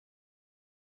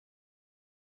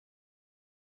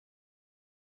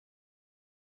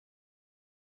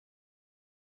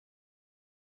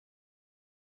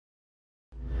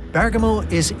Bergamo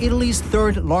is Italy's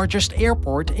third largest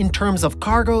airport in terms of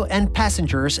cargo and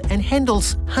passengers and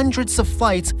handles hundreds of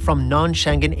flights from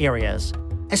non-Schengen areas.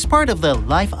 As part of the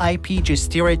Life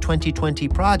Gestire 2020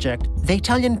 project, the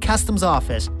Italian Customs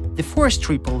Office, the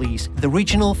Forestry Police, the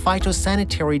Regional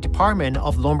Phytosanitary Department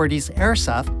of Lombardy's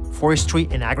Ersaf, Forestry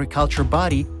and Agriculture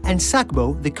Body, and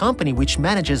SACBO, the company which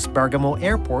manages Bergamo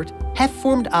Airport, have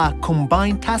formed a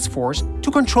combined task force to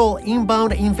control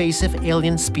inbound invasive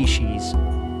alien species.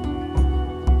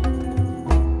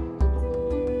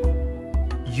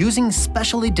 Using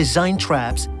specially designed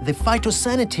traps, the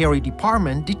Phytosanitary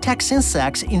Department detects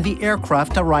insects in the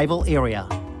aircraft arrival area.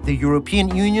 The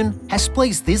European Union has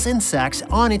placed these insects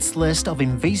on its list of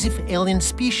invasive alien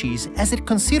species as it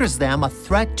considers them a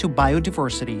threat to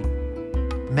biodiversity.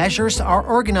 Measures are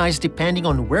organized depending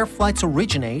on where flights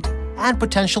originate and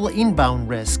potential inbound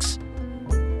risks.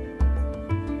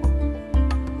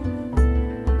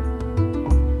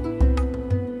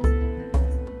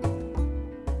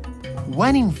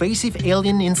 When invasive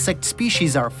alien insect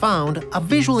species are found, a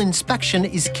visual inspection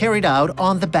is carried out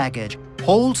on the baggage,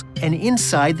 holds, and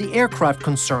inside the aircraft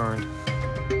concerned.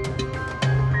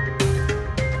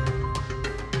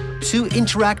 Two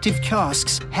interactive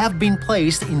kiosks have been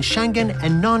placed in Schengen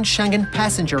and non-Schengen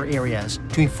passenger areas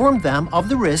to inform them of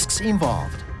the risks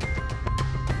involved.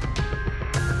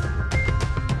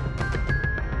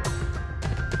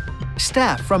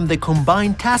 Staff from the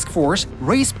combined task force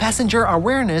raise passenger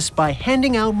awareness by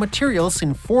handing out materials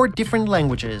in 4 different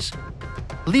languages.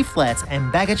 Leaflets and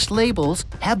baggage labels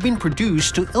have been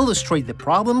produced to illustrate the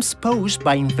problems posed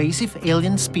by invasive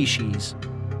alien species.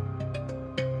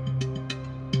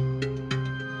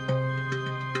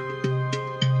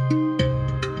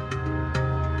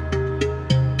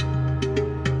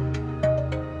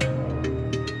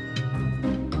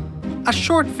 A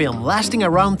short film lasting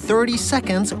around 30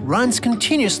 seconds runs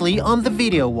continuously on the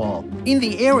video wall, in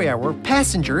the area where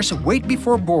passengers wait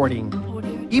before boarding.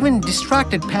 Even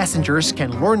distracted passengers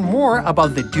can learn more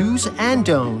about the do's and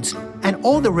don'ts and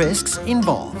all the risks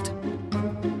involved.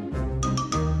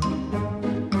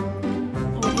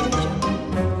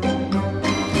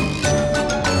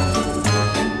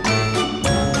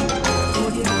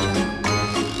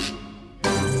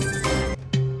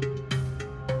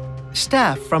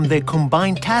 Staff from the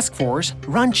combined task force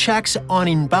run checks on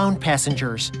inbound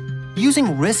passengers.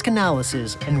 Using risk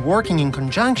analysis and working in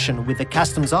conjunction with the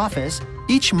Customs Office,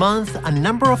 each month a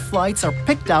number of flights are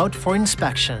picked out for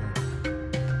inspection.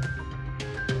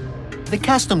 The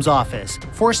Customs Office,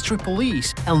 Forestry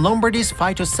Police, and Lombardy's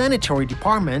Phytosanitary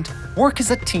Department work as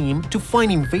a team to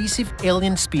find invasive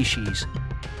alien species.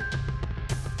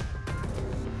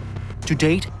 To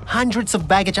date, hundreds of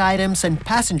baggage items and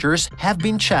passengers have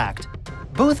been checked,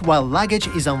 both while luggage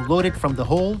is unloaded from the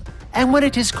hold and when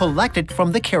it is collected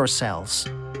from the carousels.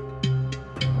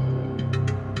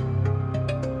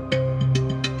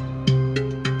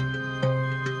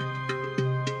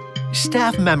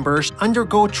 Staff members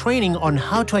undergo training on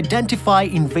how to identify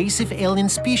invasive alien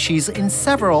species in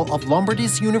several of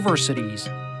Lombardy's universities.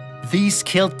 These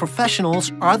skilled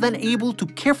professionals are then able to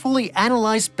carefully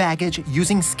analyze baggage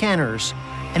using scanners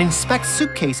and inspect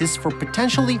suitcases for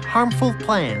potentially harmful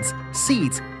plants,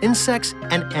 seeds, insects,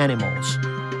 and animals.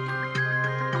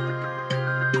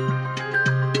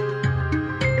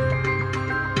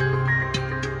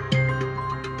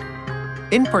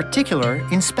 In particular,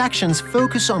 inspections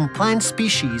focus on plant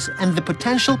species and the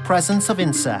potential presence of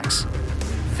insects.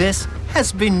 This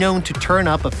has been known to turn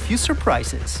up a few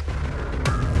surprises.